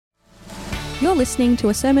You're listening to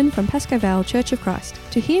a sermon from Pasco Vale Church of Christ.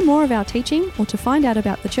 To hear more of our teaching or to find out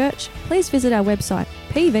about the church, please visit our website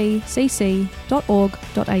pvcc.org.au.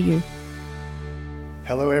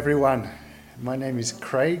 Hello everyone, my name is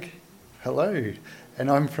Craig. Hello,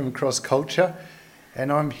 and I'm from Cross Culture,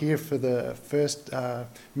 and I'm here for the first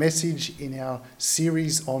message in our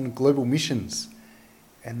series on global missions.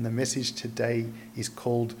 And the message today is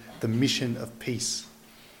called The Mission of Peace.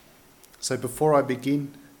 So before I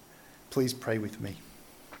begin, please pray with me.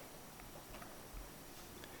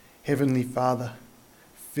 Heavenly Father,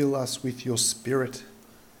 fill us with your Spirit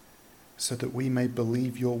so that we may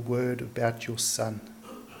believe your word about your Son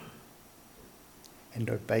and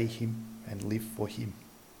obey him and live for him.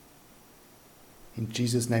 In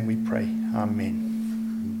Jesus' name we pray.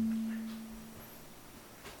 Amen.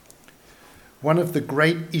 One of the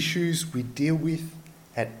great issues we deal with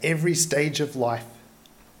at every stage of life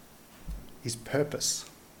is purpose.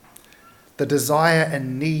 The desire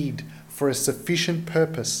and need for a sufficient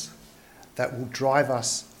purpose that will drive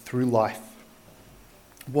us through life.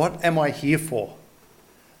 What am I here for?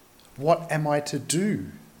 What am I to do,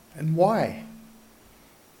 and why?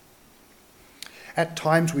 At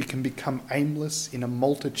times we can become aimless in a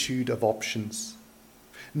multitude of options,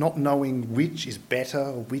 not knowing which is better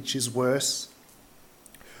or which is worse.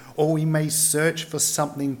 Or we may search for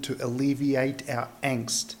something to alleviate our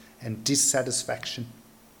angst and dissatisfaction.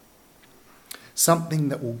 Something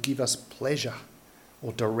that will give us pleasure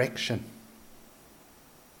or direction.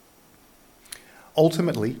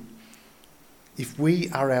 Ultimately, if we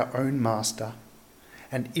are our own master,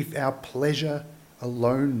 and if our pleasure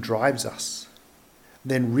alone drives us,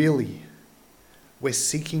 then really we're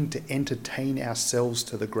seeking to entertain ourselves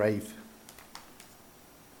to the grave.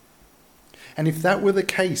 And if that were the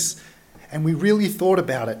case, and we really thought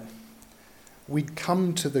about it, we'd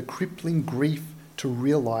come to the crippling grief to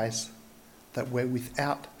realise that we're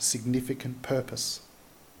without significant purpose.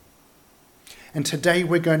 And today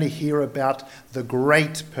we're going to hear about the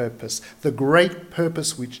great purpose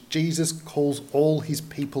which Jesus calls all his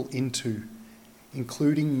people into,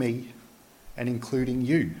 including me and including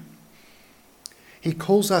you. He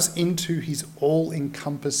calls us into his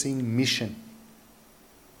all-encompassing mission,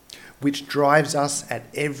 which drives us at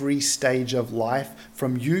every stage of life,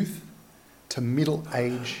 from youth to middle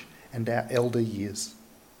age and our elder years.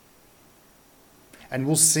 And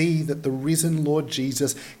we'll see that the risen Lord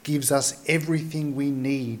Jesus gives us everything we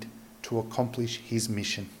need to accomplish his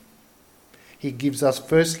mission. He gives us,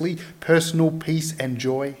 firstly, personal peace and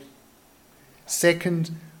joy.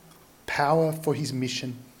 Second, power for his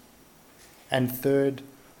mission. And third,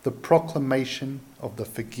 the proclamation of the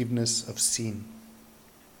forgiveness of sin.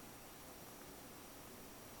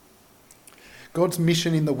 God's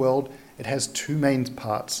mission in the world, it has two main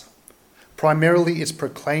parts. Primarily, it's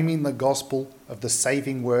proclaiming the gospel of the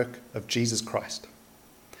saving work of Jesus Christ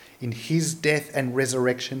in his death and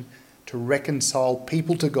resurrection to reconcile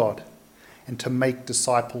people to God and to make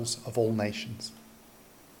disciples of all nations.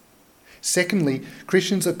 Secondly,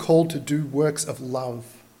 Christians are called to do works of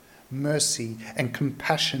love, mercy, and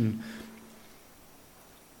compassion.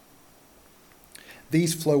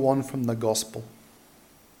 These flow on from the gospel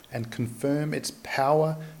and confirm its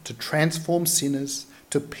power to transform sinners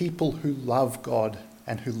to people who love God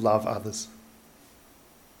and who love others.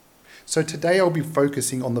 So today I'll be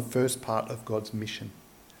focusing on the first part of God's mission,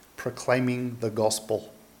 proclaiming the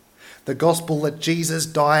gospel. The gospel that Jesus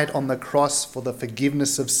died on the cross for the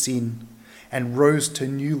forgiveness of sin and rose to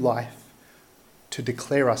new life to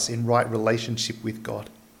declare us in right relationship with God.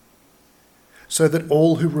 So that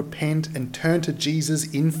all who repent and turn to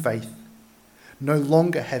Jesus in faith no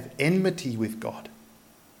longer have enmity with God,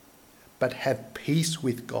 but have peace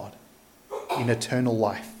with God in eternal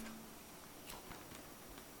life.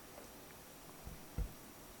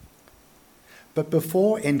 But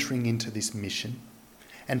before entering into this mission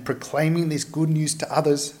and proclaiming this good news to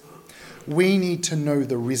others, we need to know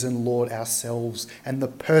the risen Lord ourselves and the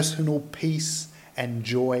personal peace and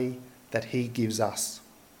joy that he gives us.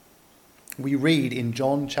 We read in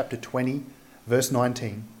John chapter 20, verse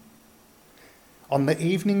 19, "On the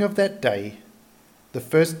evening of that day, the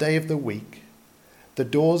first day of the week, the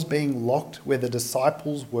doors being locked where the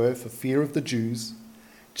disciples were for fear of the Jews,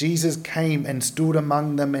 Jesus came and stood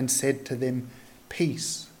among them and said to them,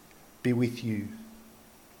 'Peace be with you.'"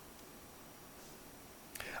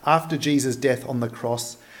 After Jesus' death on the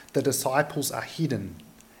cross, the disciples are hidden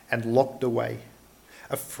and locked away,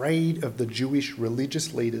 afraid of the Jewish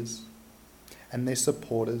religious leaders and their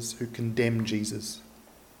supporters who condemn Jesus.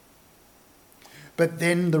 But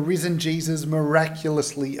then the risen Jesus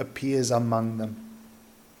miraculously appears among them.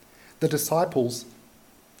 The disciples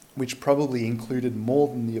which probably included more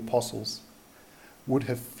than the apostles, would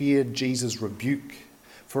have feared Jesus' rebuke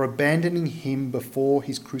for abandoning him before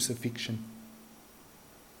his crucifixion.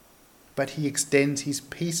 But he extends his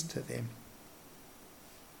peace to them.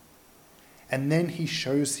 And then he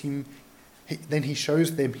shows them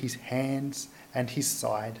his hands and his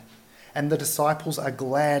side. And the disciples are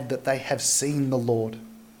glad that they have seen the Lord.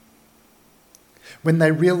 When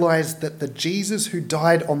they realize that the Jesus who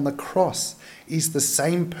died on the cross is the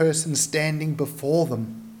same person standing before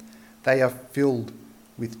them, they are filled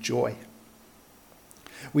with joy.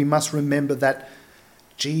 We must remember that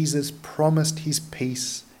Jesus promised his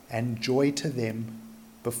peace and joy to them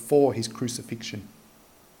before his crucifixion.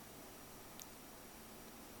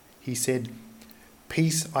 He said,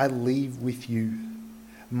 "Peace I leave with you,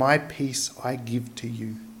 my peace I give to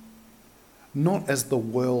you. Not as the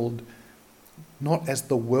world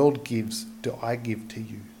gives do I give to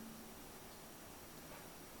you."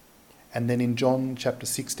 And then in John chapter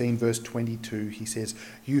 16 verse 22 he says,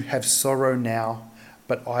 "You have sorrow now,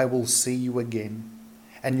 but I will see you again,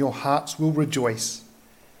 and your hearts will rejoice,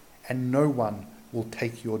 and no one will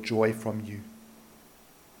take your joy from you."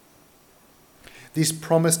 This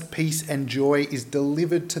promised peace and joy is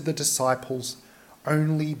delivered to the disciples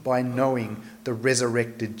only by knowing the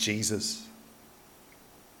resurrected Jesus.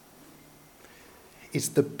 It's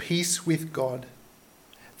the peace with God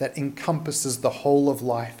that encompasses the whole of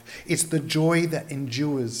life. It's the joy that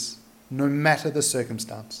endures no matter the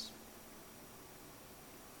circumstance.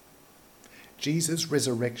 Jesus'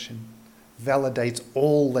 resurrection validates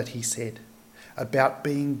all that he said about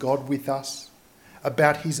being God with us,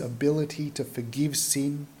 about his ability to forgive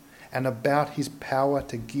sin, and about his power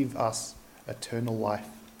to give us eternal life.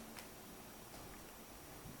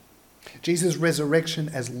 Jesus' resurrection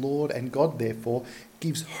as Lord and God, therefore,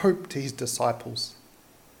 gives hope to his disciples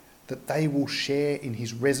that they will share in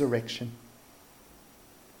his resurrection.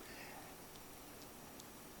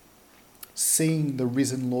 Seeing the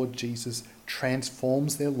risen Lord Jesus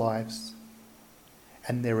transforms their lives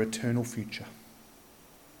and their eternal future.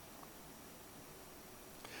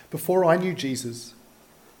 Before I knew Jesus,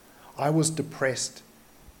 I was depressed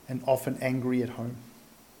and often angry at home.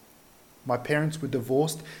 My parents were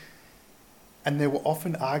divorced, and there were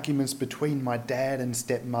often arguments between my dad and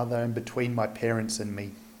stepmother and between my parents and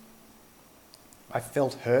me. I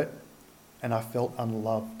felt hurt and I felt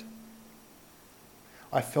unloved.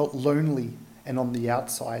 I felt lonely and on the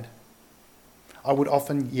outside. I would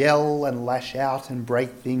often yell and lash out and break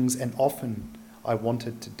things, and often I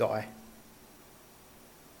wanted to die.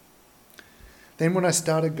 Then when I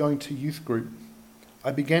started going to youth group,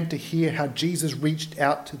 I began to hear how Jesus reached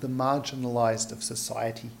out to the marginalised of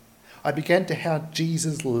society. I began to how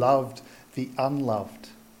Jesus loved the unloved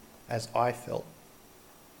as I felt.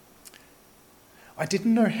 I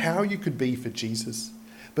didn't know how you could be for Jesus,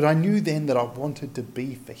 but I knew then that I wanted to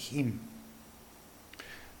be for him.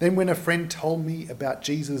 Then when a friend told me about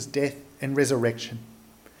Jesus' death and resurrection,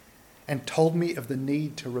 and told me of the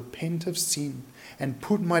need to repent of sin and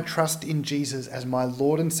put my trust in Jesus as my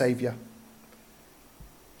Lord and Saviour,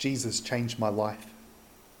 Jesus changed my life.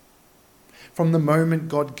 From the moment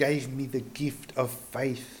God gave me the gift of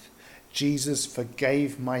faith, Jesus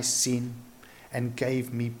forgave my sin and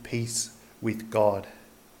gave me peace with God.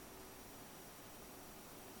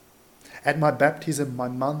 At my baptism, my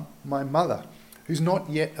mother, who's not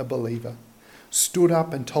yet a believer, stood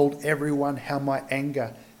up and told everyone how my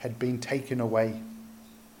anger had been taken away.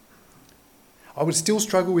 I would still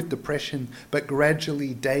struggle with depression, but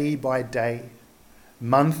gradually, day by day,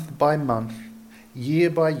 month by month, year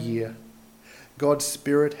by year, God's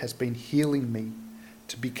Spirit has been healing me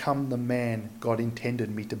to become the man God intended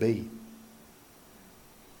me to be.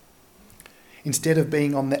 Instead of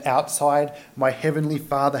being on the outside, my Heavenly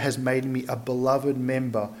Father has made me a beloved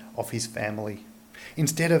member of his family.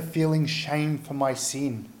 Instead of feeling shame for my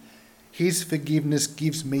sin, his forgiveness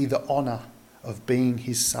gives me the honour of being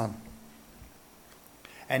his son.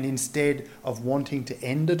 And instead of wanting to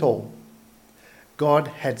end it all, God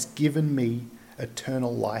has given me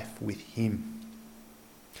eternal life with him.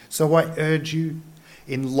 So I urge you,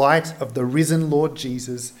 in light of the risen Lord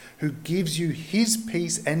Jesus, who gives you his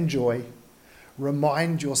peace and joy,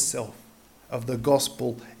 remind yourself of the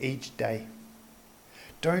gospel each day.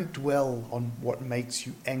 Don't dwell on what makes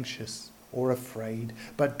you anxious or afraid,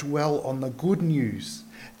 but dwell on the good news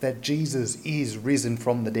that Jesus is risen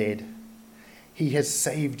from the dead. He has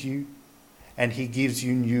saved you, and he gives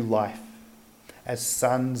you new life as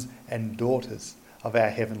sons and daughters of our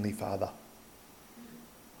Heavenly Father.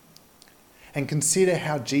 And consider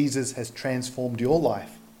how Jesus has transformed your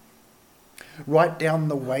life. Write down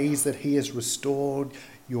the ways that he has restored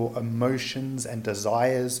your emotions and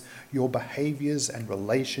desires, your behaviours and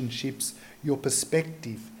relationships, your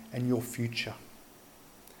perspective and your future.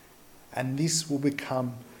 And this will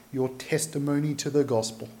become your testimony to the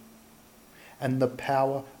gospel and the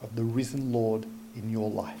power of the risen Lord in your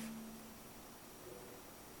life.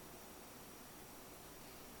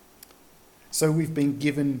 So we've been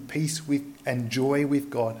given peace with and joy with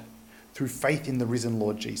God through faith in the risen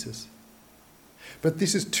Lord Jesus. But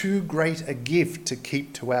this is too great a gift to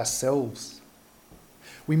keep to ourselves.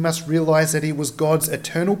 We must realise that it was God's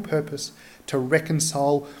eternal purpose to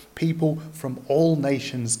reconcile people from all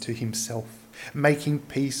nations to himself, making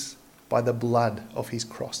peace by the blood of his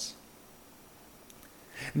cross.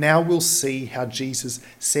 Now we'll see how Jesus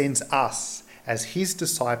sends us as his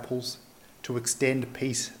disciples to extend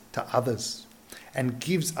peace to others and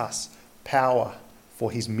gives us power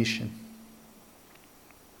for his mission.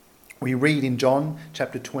 We read in John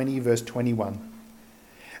chapter 20, verse 21.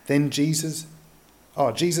 Then Jesus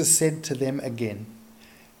said to them again,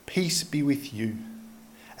 "Peace be with you.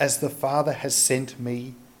 As the Father has sent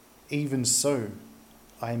me, even so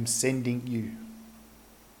I am sending you."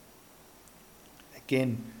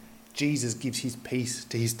 Again, Jesus gives his peace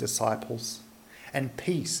to his disciples, and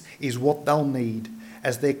peace is what they'll need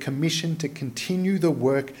as they're commissioned to continue the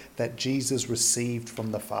work that Jesus received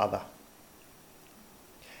from the Father.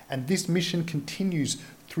 And this mission continues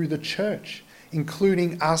through the church,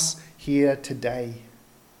 including us here today,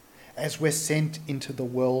 as we're sent into the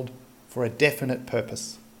world for a definite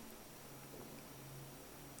purpose.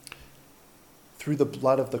 Through the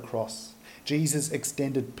blood of the cross, Jesus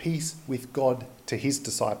extended peace with God to his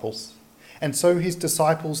disciples. And so his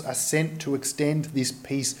disciples are sent to extend this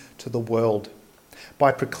peace to the world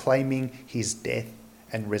by proclaiming his death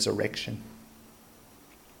and resurrection.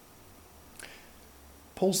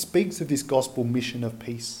 Paul speaks of this gospel mission of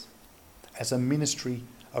peace as a ministry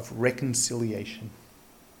of reconciliation.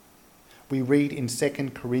 We read in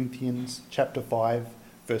 2 Corinthians chapter 5,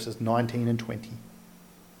 verses 19 and 20.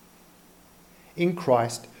 In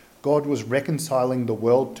Christ, God was reconciling the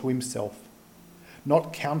world to himself,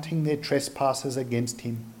 not counting their trespasses against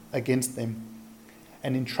them,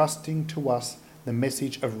 and entrusting to us the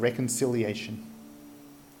message of reconciliation.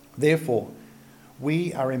 Therefore,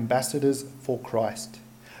 we are ambassadors for Christ,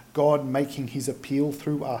 God making his appeal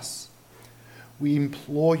through us. We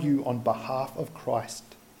implore you on behalf of Christ,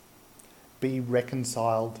 be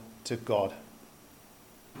reconciled to God.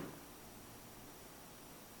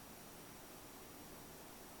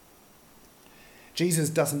 Jesus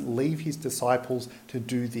doesn't leave his disciples to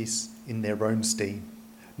do this in their own steam.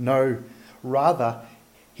 No, rather,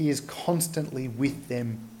 he is constantly with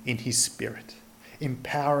them in his spirit,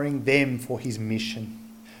 empowering them for his mission.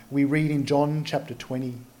 We read in John chapter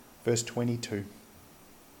 20, verse 22.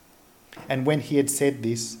 And when he had said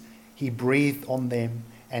this, he breathed on them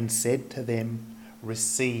and said to them,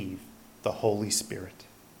 "Receive the Holy Spirit."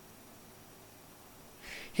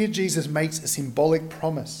 Here Jesus makes a symbolic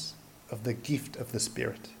promise of the gift of the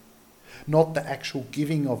Spirit, not the actual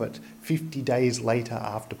giving of it 50 days later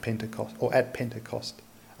after Pentecost, or at Pentecost,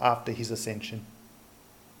 after his ascension.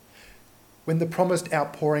 When the promised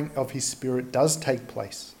outpouring of his Spirit does take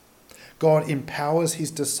place, God empowers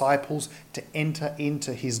his disciples to enter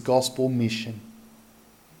into his gospel mission,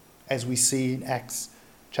 as we see in Acts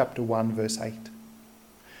chapter 1, verse 8.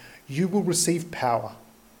 You will receive power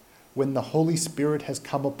when the Holy Spirit has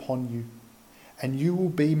come upon you, and you will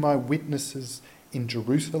be my witnesses in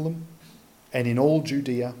Jerusalem and in all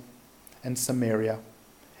Judea and Samaria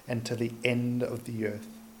and to the end of the earth.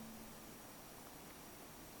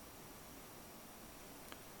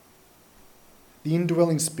 The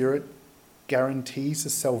indwelling Spirit guarantees the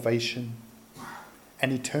salvation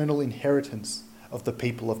and eternal inheritance of the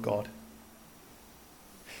people of God.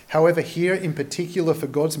 However, here in particular for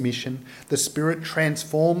God's mission, the Spirit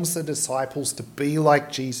transforms the disciples to be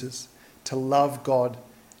like Jesus, to love God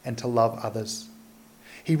and to love others.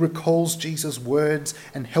 He recalls Jesus' words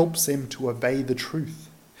and helps them to obey the truth.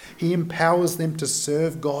 He empowers them to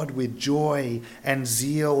serve God with joy and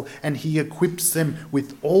zeal, and he equips them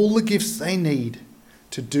with all the gifts they need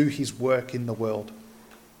to do his work in the world.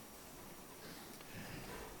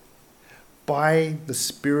 By the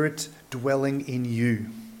Spirit dwelling in you,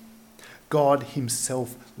 God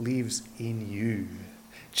himself lives in you.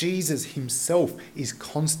 Jesus himself is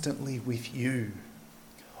constantly with you,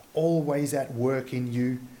 always at work in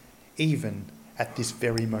you, even at this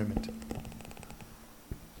very moment.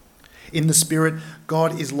 In the Spirit,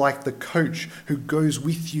 God is like the coach who goes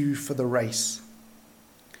with you for the race.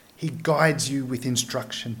 He guides you with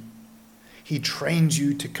instruction. He trains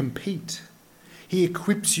you to compete. He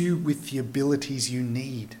equips you with the abilities you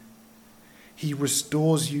need. He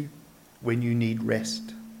restores you when you need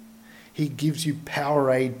rest. He gives you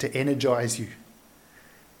Powerade to energize you.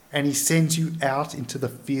 And he sends you out into the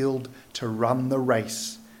field to run the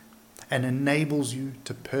race and enables you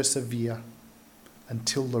to persevere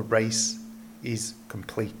until the race is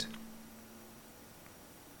complete.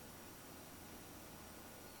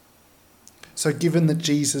 So given that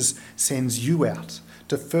Jesus sends you out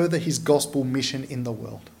to further his gospel mission in the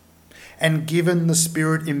world, and given the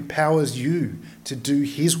Spirit empowers you to do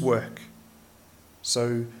his work,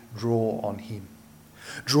 so draw on him.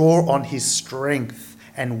 Draw on his strength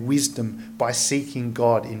and wisdom by seeking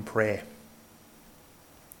God in prayer.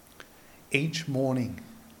 Each morning,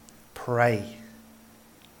 pray,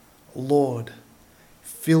 Lord,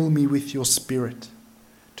 fill me with your Spirit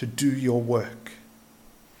to do your work.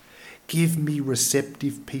 Give me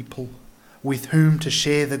receptive people with whom to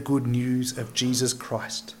share the good news of Jesus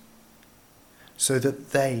Christ, so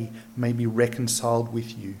that they may be reconciled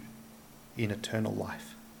with you in eternal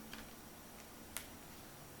life.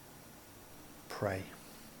 Pray.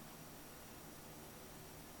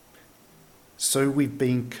 So we've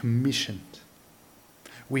been commissioned,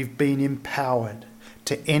 we've been empowered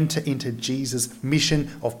to enter into Jesus' mission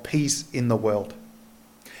of peace in the world.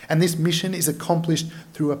 And this mission is accomplished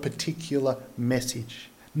through a particular message,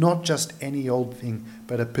 not just any old thing,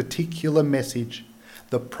 but a particular message,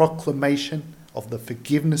 the proclamation of the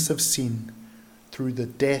forgiveness of sin through the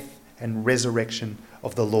death and resurrection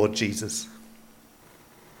of the Lord Jesus.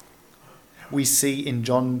 We see in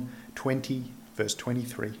John 20, verse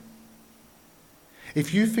 23,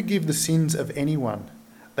 if you forgive the sins of anyone,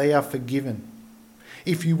 they are forgiven.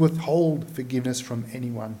 If you withhold forgiveness from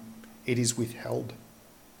anyone, it is withheld.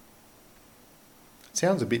 It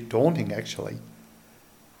sounds a bit daunting, actually.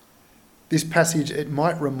 This passage, it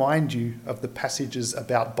might remind you of the passages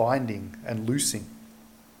about binding and loosing.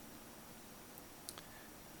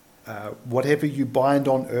 Whatever you bind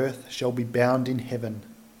on earth shall be bound in heaven,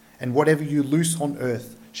 and whatever you loose on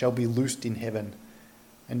earth shall be loosed in heaven.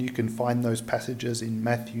 And you can find those passages in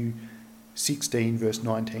Matthew 16, verse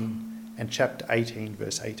 19, and chapter 18,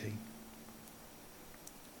 verse 18.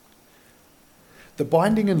 The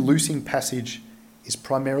binding and loosing passage is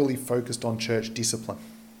primarily focused on church discipline.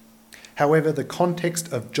 However, the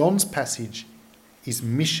context of John's passage is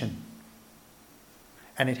mission,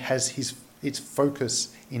 and it has its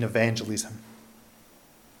focus in evangelism.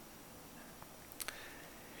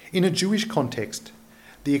 In a Jewish context,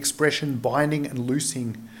 the expression binding and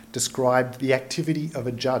loosing described the activity of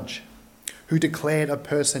a judge who declared a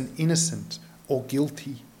person innocent or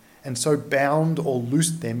guilty and so bound or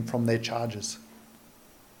loosed them from their charges.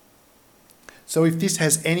 So if this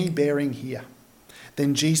has any bearing here,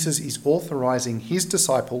 then Jesus is authorizing his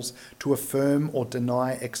disciples to affirm or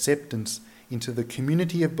deny acceptance into the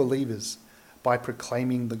community of believers by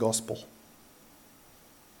proclaiming the gospel.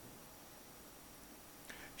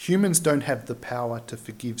 Humans don't have the power to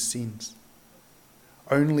forgive sins.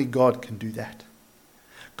 Only God can do that.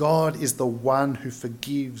 God is the one who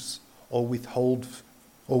forgives or withholds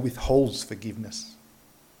forgiveness.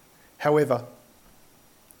 However,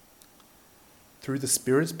 through the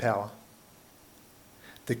Spirit's power,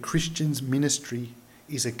 the Christian's ministry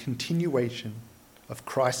is a continuation of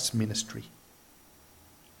Christ's ministry.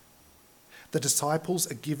 The disciples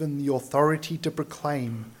are given the authority to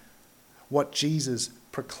proclaim what Jesus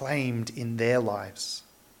proclaimed in their lives,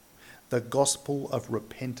 the gospel of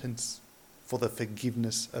repentance for the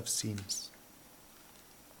forgiveness of sins.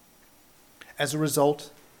 As a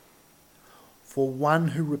result, for one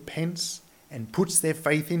who repents and puts their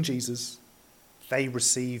faith in Jesus, they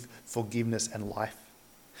receive forgiveness and life.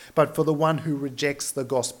 But for the one who rejects the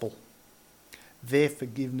gospel, their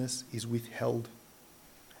forgiveness is withheld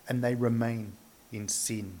and they remain in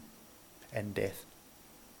sin and death.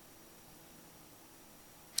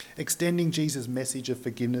 Extending Jesus' message of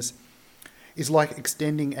forgiveness is like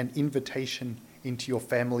extending an invitation into your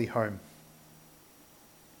family home.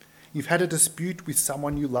 You've had a dispute with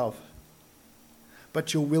someone you love,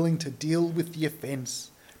 but you're willing to deal with the offence,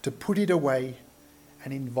 to put it away,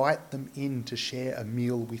 and invite them in to share a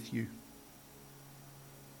meal with you.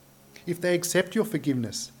 If they accept your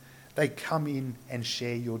forgiveness, they come in and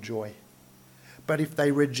share your joy. But if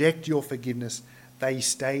they reject your forgiveness, they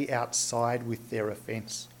stay outside with their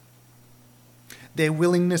offence. Their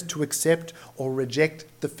willingness to accept or reject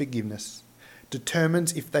the forgiveness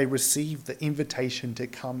determines if they receive the invitation to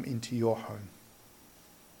come into your home.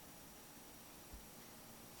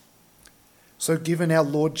 So given our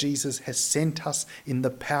Lord Jesus has sent us in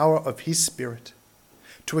the power of his Spirit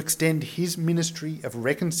to extend his ministry of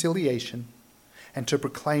reconciliation and to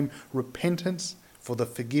proclaim repentance for the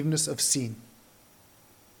forgiveness of sin.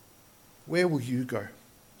 Where will you go?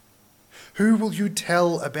 Who will you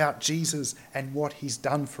tell about Jesus and what he's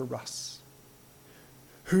done for us?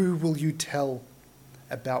 Who will you tell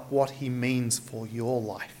about what he means for your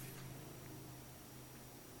life?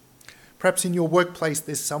 Perhaps in your workplace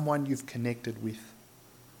there's someone you've connected with.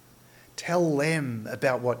 Tell them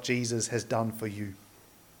about what Jesus has done for you.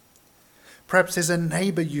 Perhaps there's a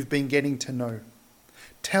neighbour you've been getting to know.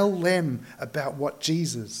 Tell them about what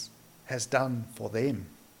Jesus has done for them.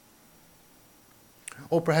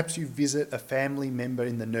 Or perhaps you visit a family member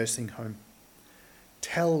in the nursing home.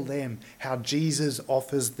 Tell them how Jesus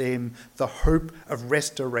offers them the hope of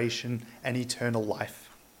restoration and eternal life.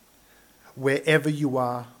 Wherever you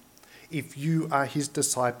are, if you are his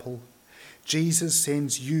disciple, Jesus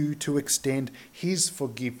sends you to extend his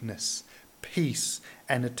forgiveness, peace,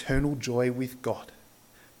 and eternal joy with God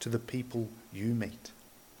to the people you meet.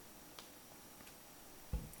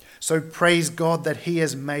 So praise God that he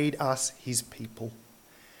has made us his people.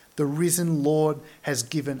 The risen Lord has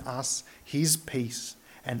given us his peace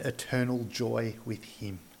and eternal joy with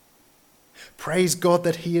him. Praise God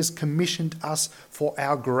that he has commissioned us for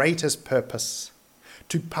our greatest purpose,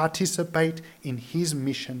 to participate in his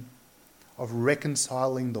mission of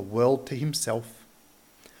reconciling the world to himself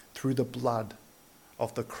through the blood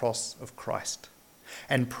of the cross of Christ.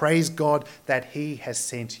 And praise God that he has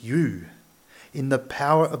sent you in the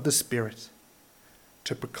power of the Spirit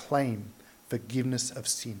to proclaim forgiveness of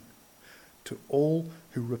sin to all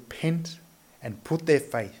who repent and put their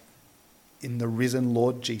faith in the risen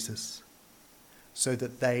Lord Jesus, so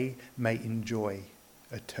that they may enjoy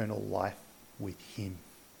eternal life with him.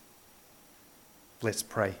 Let's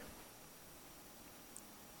pray.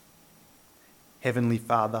 Heavenly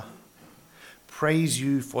Father, praise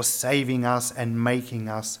you for saving us and making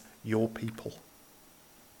us your people.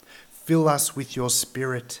 Fill us with your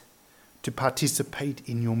Spirit to participate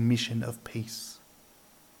in your mission of peace.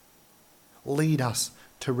 Lead us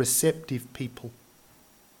to receptive people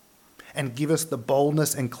and give us the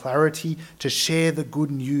boldness and clarity to share the good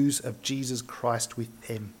news of Jesus Christ with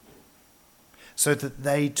them, so that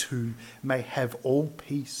they too may have all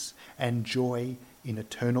peace and joy in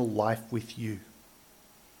eternal life with you.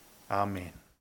 Amen.